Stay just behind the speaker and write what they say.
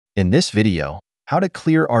In this video, how to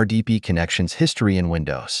clear RDP connections history in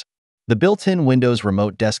Windows. The built-in Windows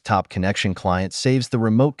Remote Desktop Connection client saves the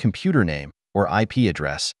remote computer name, or IP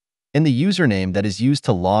address, and the username that is used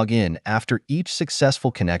to log in after each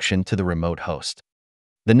successful connection to the remote host.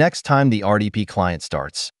 The next time the RDP client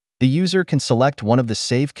starts, the user can select one of the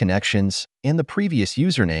saved connections and the previous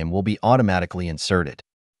username will be automatically inserted.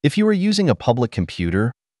 If you are using a public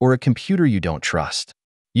computer or a computer you don't trust,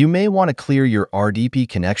 you may want to clear your RDP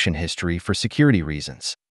connection history for security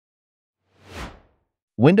reasons.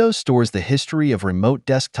 Windows stores the history of remote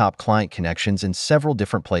desktop client connections in several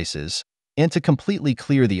different places, and to completely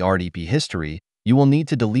clear the RDP history, you will need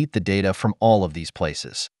to delete the data from all of these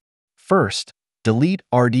places. First, delete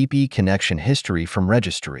RDP connection history from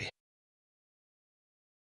registry.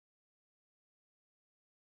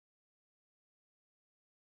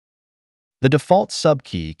 The default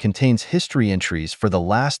subkey contains history entries for the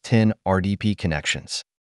last 10 RDP connections.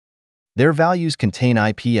 Their values contain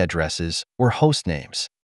IP addresses or host names.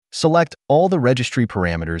 Select all the registry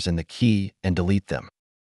parameters in the key and delete them.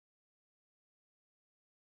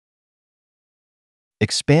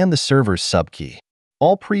 Expand the server's subkey.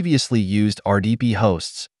 All previously used RDP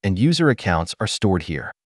hosts and user accounts are stored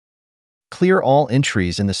here. Clear all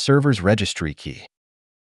entries in the server's registry key.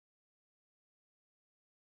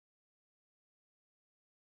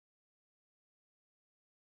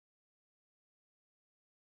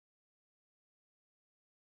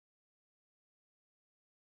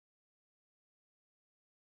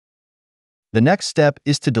 The next step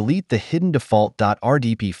is to delete the hidden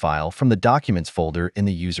default.rdp file from the Documents folder in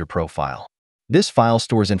the user profile. This file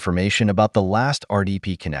stores information about the last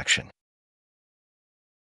RDP connection.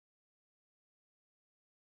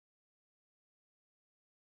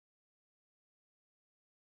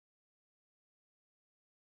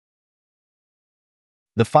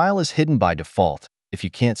 The file is hidden by default. If you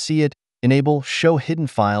can't see it, enable Show Hidden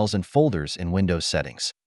Files and Folders in Windows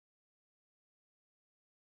Settings.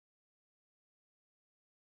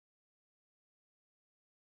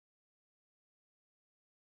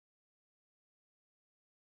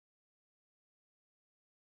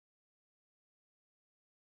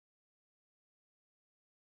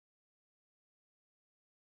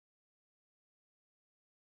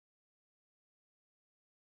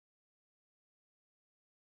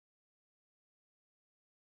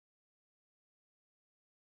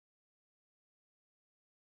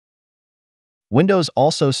 Windows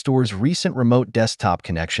also stores recent remote desktop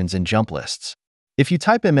connections in jump lists. If you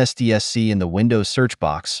type MSDSC in the Windows search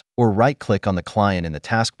box or right-click on the client in the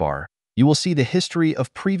taskbar, you will see the history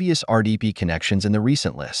of previous RDP connections in the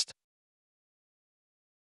recent list.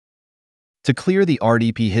 To clear the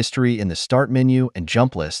RDP history in the Start menu and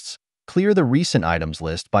jump lists, clear the Recent Items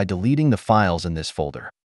list by deleting the files in this folder.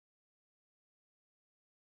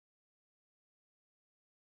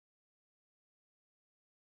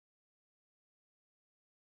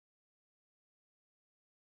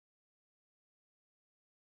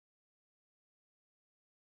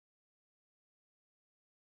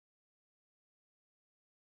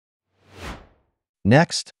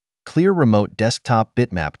 Next, clear remote desktop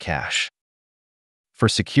bitmap cache. For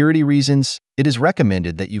security reasons, it is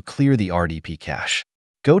recommended that you clear the RDP cache.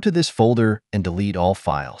 Go to this folder and delete all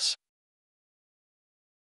files.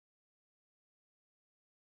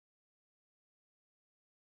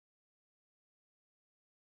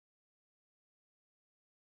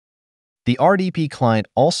 The RDP client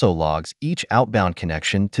also logs each outbound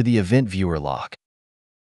connection to the Event Viewer log.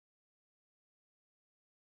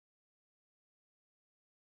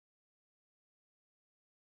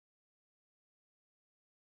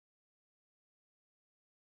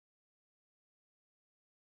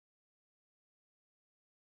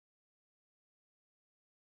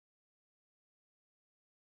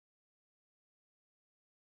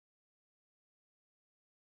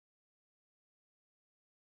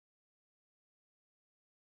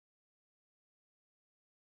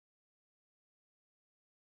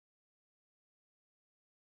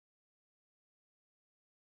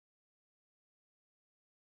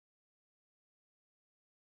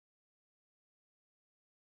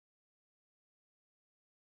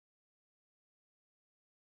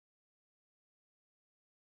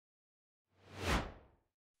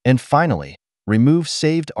 And finally, remove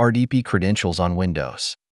saved RDP credentials on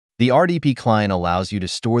Windows. The RDP client allows you to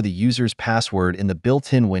store the user's password in the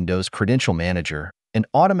built-in Windows Credential Manager and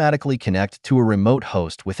automatically connect to a remote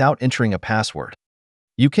host without entering a password.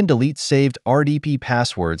 You can delete saved RDP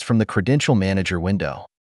passwords from the Credential Manager window.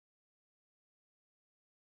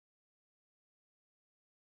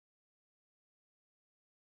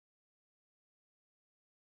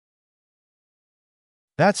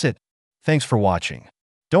 That's it. Thanks for watching.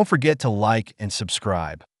 Don't forget to like and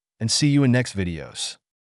subscribe, and see you in next videos.